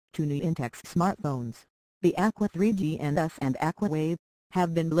Two new Intex smartphones, the Aqua 3G and S and Aqua Wave,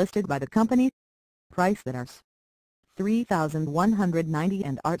 have been listed by the company. Price that Rs. $3,190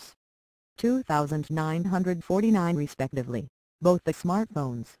 and Rs. $2,949 respectively. Both the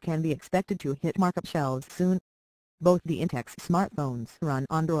smartphones can be expected to hit market shelves soon. Both the Intex smartphones run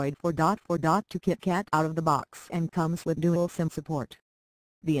Android 4.4.2 KitKat out of the box and comes with dual SIM support.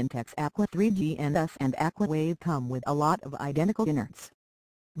 The Intex Aqua 3G and S and Aqua Wave come with a lot of identical innards.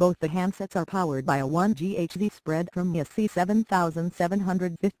 Both the handsets are powered by a 1 GHz spread from a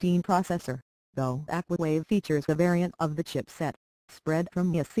C7715 processor, though Aqua Wave features a variant of the chipset, spread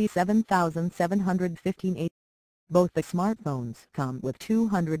from a C7715A. Both the smartphones come with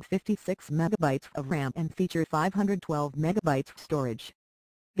 256 MB of RAM and feature 512 MB storage.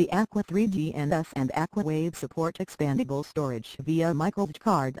 The Aqua 3G and S and Aqua Wave support expandable storage via microSD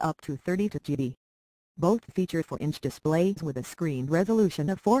card up to 32 GB. Both feature 4-inch displays with a screen resolution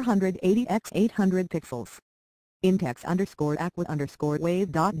of 480 x 800 pixels.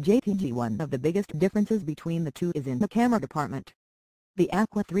 Intex_Aqua_Wave.jpg. One of the biggest differences between the two is in the camera department. The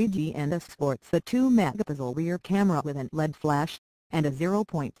Aqua 3G and S sports a 2-megapixel rear camera with an LED flash, and a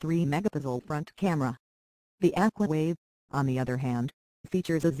 0.3 megapixel front camera. The Aqua Wave, on the other hand,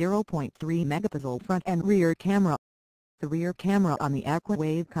 features a 0.3 megapixel front and rear camera. The rear camera on the Aqua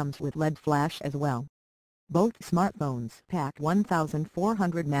Wave comes with LED flash as well. Both smartphones pack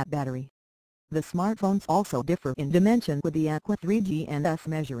 1400 mAh battery. The smartphones also differ in dimension, with the Aqua 3G and S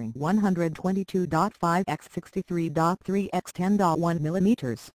measuring 122.5 x 63.3 x 10.1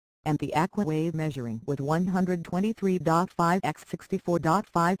 mm, and the Aqua Wave measuring with 123.5 x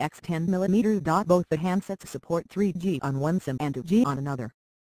 64.5 x 10 mm. Both the handsets support 3G on one SIM and 2G on another.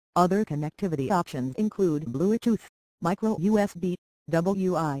 Other connectivity options include Bluetooth, micro USB,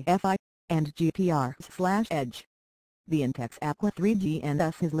 Wi-Fi, and GPRS/Edge. The Intex Aqua 3G and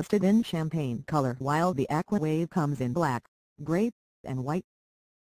S is listed in champagne color, while the Aqua Wave comes in black, gray, and white.